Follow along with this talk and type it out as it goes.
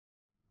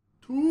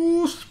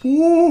Too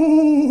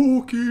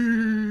spooky.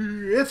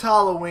 It's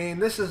Halloween.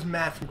 This is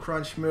Matt from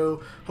Crunch Moo.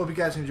 Hope you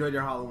guys enjoyed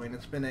your Halloween.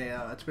 It's been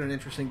an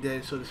interesting day,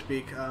 so to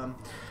speak.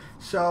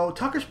 So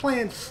Tucker's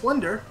playing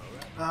Slender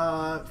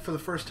for the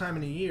first time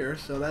in a year,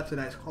 so that's a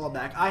nice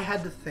callback. I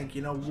had to think,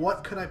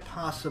 what could I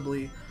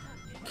possibly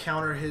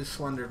counter his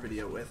Slender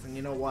video with? And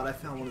you know what? I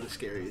found one of the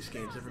scariest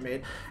games ever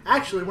made.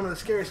 Actually, one of the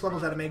scariest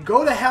levels ever made.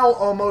 Go to hell,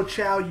 Omo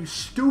Chow, you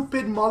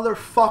stupid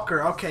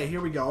motherfucker. Okay,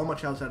 here we go. Omo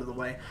Chow's out of the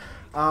way.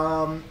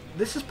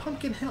 This is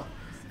Pumpkin Hill.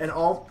 And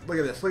look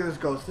at this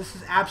ghost. This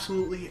is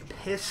absolutely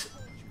piss,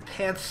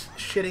 pants,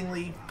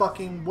 shittingly,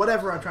 fucking,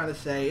 whatever I'm trying to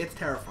say. It's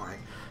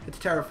terrifying. It's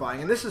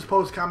terrifying. And this is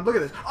post-com. Look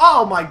at this.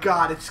 Oh my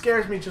god, it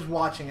scares me just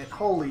watching it.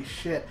 Holy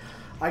shit.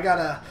 I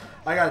gotta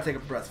take a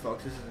breath,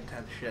 folks. This is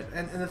intense shit.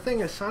 And the thing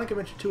is, Sonic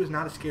Adventure 2 is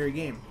not a scary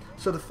game.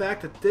 So the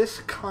fact that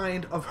this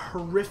kind of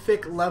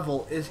horrific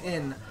level is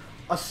in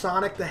a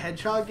Sonic the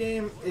Hedgehog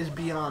game is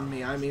beyond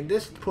me. I mean,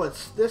 this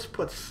puts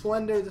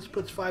Slender, this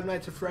puts Five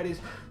Nights at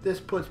Freddy's, this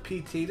puts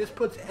PT, this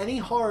puts any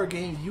horror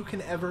game you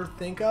can ever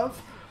think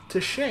of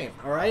to shame,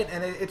 alright?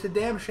 And it's a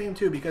damn shame,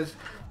 too, because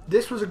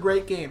this was a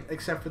great game,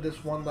 except for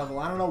this one level.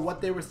 I don't know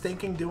what they were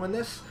thinking doing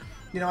this.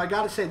 I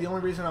gotta say, the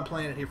only reason I'm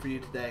playing it here for you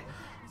today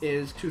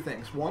is two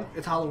things. One,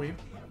 it's Halloween.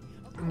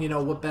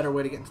 And what better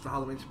way to get into the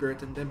Halloween spirit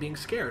than being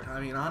scared? I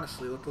mean,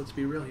 honestly, let's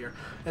be real here.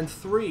 And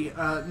two,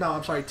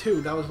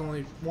 that was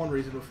only one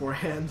reason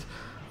beforehand.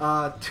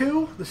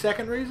 Two, the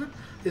second reason,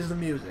 is the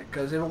music.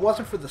 Because if it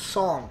wasn't for the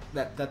song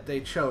that they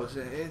chose,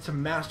 it's a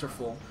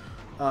masterful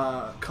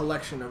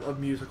collection of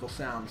musical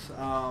sounds.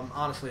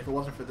 Honestly, if it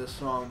wasn't for this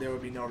song, there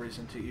would be no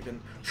reason to even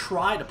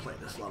try to play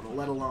this level,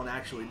 let alone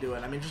actually do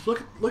it. I mean, just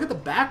look at the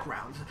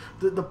backgrounds.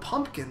 The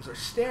pumpkins are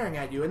staring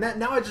at you, and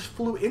now I just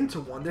flew into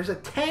one. There's a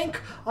tank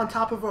on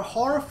top of a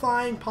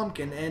horrifying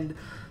pumpkin, and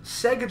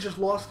Sega just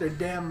lost their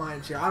damn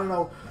minds here. I don't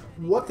know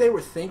what they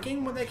were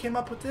thinking when they came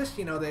up with this.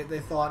 They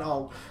thought,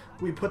 oh,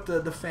 we put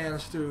the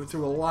fans through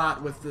a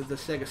lot with the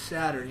Sega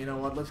Saturn. You know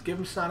what? Let's give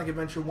them Sonic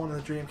Adventure 1 on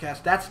the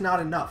Dreamcast. That's not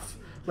enough.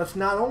 Let's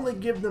not only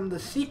give them the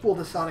sequel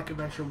to Sonic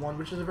Adventure 1,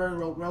 which is a very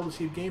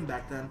well-received game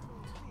back then,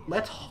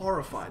 let's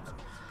horrify them.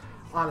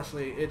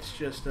 Honestly, it's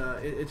just,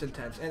 it's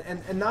intense.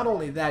 And not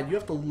only that, you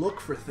have to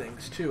look for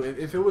things, too.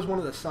 If it was one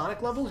of the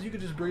Sonic levels, you could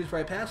just breeze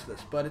right past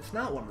this, but it's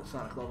not one of the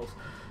Sonic levels.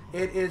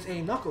 It is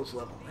a Knuckles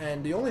level,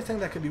 and the only thing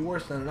that could be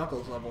worse than a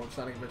Knuckles level in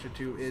Sonic Adventure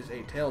 2 is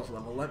a Tails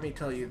level. Let me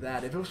tell you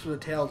that. If it was for the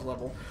Tails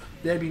level,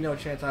 there'd be no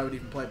chance I would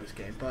even play this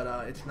game, but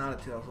it's not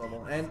a Tails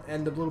level.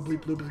 And the little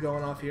bleep bloop is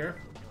going off here.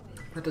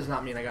 That does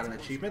not mean I got an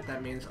achievement.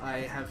 That means I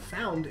have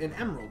found an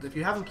emerald. If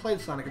you haven't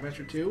played Sonic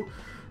Adventure 2,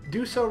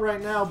 do so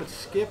right now, but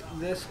skip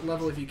this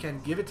level if you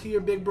can. Give it to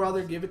your big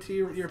brother, give it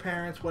to your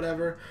parents,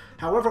 whatever.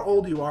 However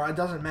old you are, it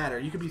doesn't matter.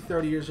 You could be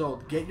 30 years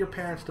old. Get your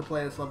parents to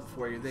play this level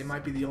for you. They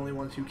might be the only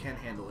ones who can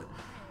handle it.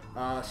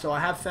 So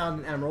I have found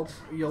an emerald.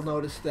 You'll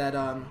notice that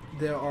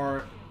there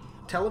are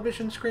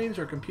television screens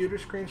or computer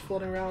screens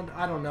floating around.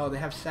 I don't know. They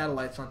have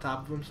satellites on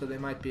top of them, so they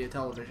might be a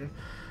television.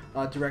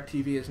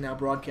 DirecTV is now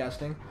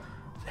broadcasting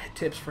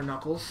tips for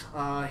Knuckles.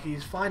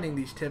 He's finding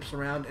these tips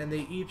around, and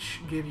they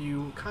each give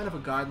you kind of a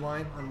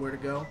guideline on where to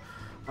go.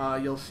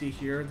 You'll see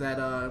here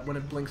that when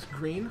it blinks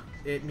green,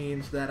 it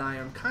means that I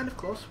am kind of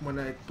close. When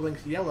it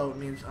blinks yellow, it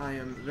means I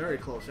am very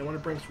close. And when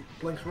it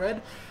blinks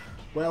red,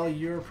 well,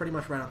 you're pretty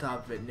much right on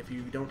top of it. And if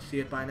you don't see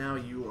it by now,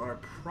 you are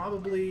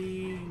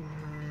probably...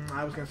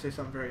 I was going to say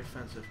something very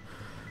offensive.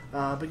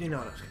 But you know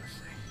what I was going to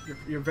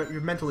say.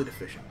 You're mentally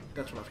deficient.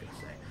 That's what I was going to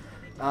say.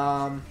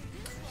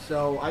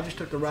 So I just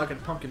took the rocket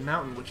to Pumpkin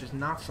Mountain, which is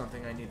not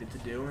something I needed to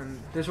do,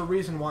 and there's a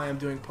reason why I'm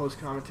doing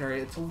post-commentary.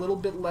 It's a little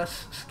bit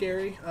less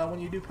scary when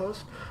you do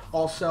post.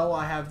 Also,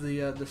 I have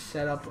the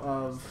setup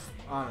of,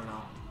 I don't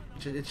know,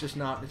 it's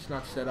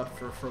not set up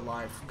for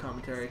live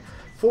commentary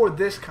for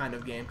this kind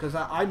of game, because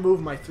I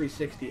moved my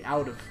 360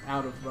 out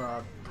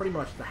of pretty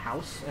much the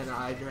house, and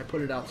I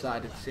put it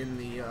outside. It's in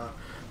the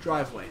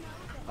driveway.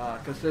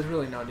 Because there's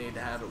really no need to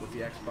have it with the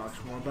Xbox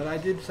One, but I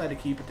did decide to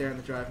keep it there in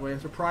the driveway,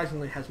 and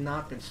surprisingly has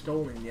not been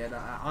stolen yet.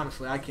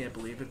 Honestly, I can't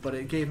believe it, but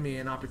it gave me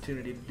an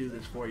opportunity to do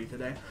this for you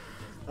today.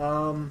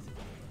 I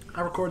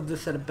recorded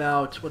this at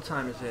about, what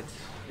time is it?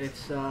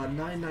 It's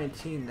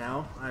 9:19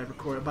 now. I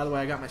recorded, by the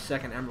way, I got my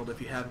second emerald if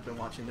you haven't been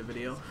watching the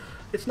video.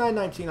 It's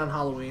 9:19 on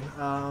Halloween.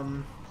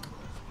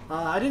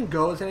 I didn't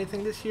go as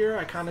anything this year.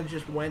 I kind of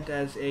just went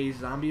as a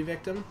zombie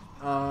victim.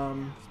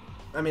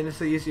 I mean, it's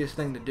the easiest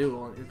thing to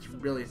do. It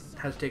really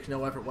takes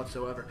no effort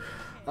whatsoever.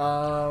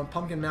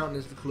 Pumpkin Mountain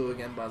is the clue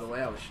again, by the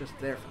way. I was just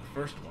there for the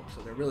first one,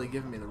 so they're really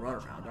giving me the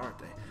runaround, aren't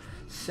they?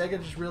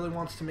 Sega just really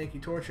wants to make you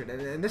tortured,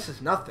 and this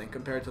is nothing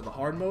compared to the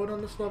hard mode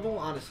on this level,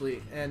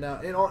 honestly. And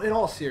in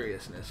all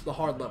seriousness, the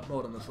hard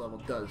mode on this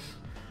level does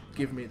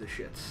give me the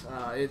shits.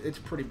 It's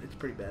pretty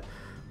bad.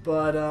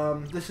 But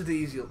this is the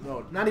easy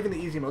mode. Not even the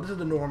easy mode. This is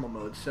the normal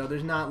mode. So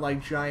there's not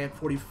like giant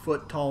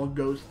 40-foot tall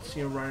ghosts,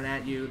 running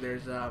at you.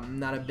 There's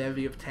not a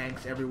bevy of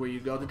tanks everywhere you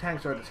go. The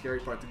tanks aren't the scary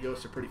part. The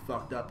ghosts are pretty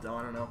fucked up, though.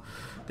 I don't know.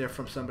 They're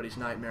from somebody's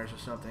nightmares or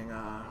something.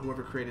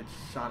 Whoever created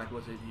Sonic,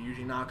 was it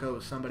Yuji Naka?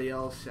 Was somebody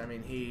else? I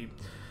mean,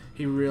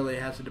 he really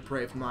has a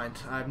depraved mind.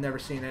 I've never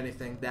seen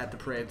anything that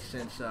depraved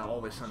since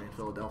Always Sunny in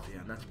Philadelphia,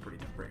 and that's a pretty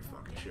depraved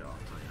fucking show.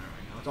 I'll tell you that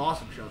right now. It's an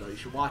awesome show, though. You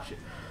should watch it.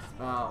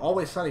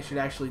 Always Sunny should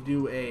actually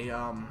do a,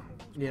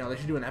 they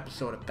should do an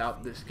episode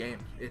about this game.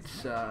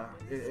 It's,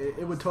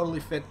 it would totally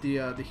fit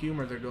the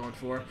humor they're going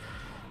for.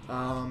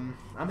 I'm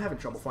having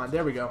trouble finding.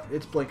 There we go.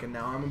 It's blinking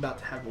now. I'm about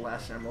to have the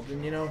last emerald,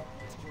 and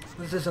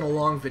this isn't a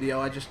long video.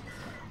 I just,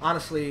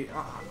 honestly,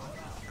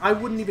 I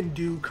wouldn't even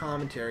do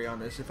commentary on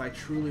this if I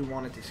truly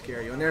wanted to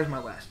scare you. And there's my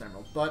last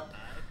emerald. But,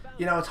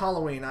 it's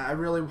Halloween. I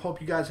really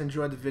hope you guys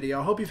enjoyed the video.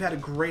 I hope you've had a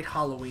great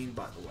Halloween,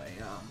 by the way.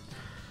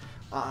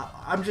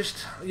 I'm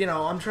just,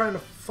 I'm trying to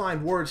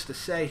find words to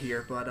say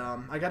here, but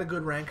I got a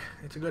good rank.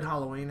 It's a good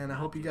Halloween, and I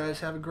hope you guys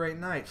have a great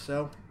night.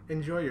 So,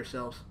 enjoy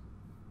yourselves.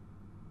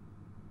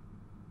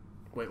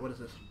 Wait, what is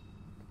this?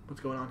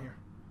 What's going on here?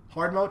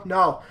 Hard mode?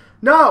 No.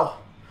 No!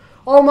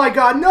 Oh my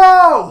god,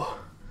 no!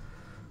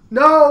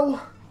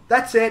 No!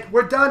 That's it.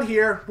 We're done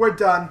here. We're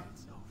done.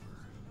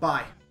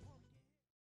 Bye.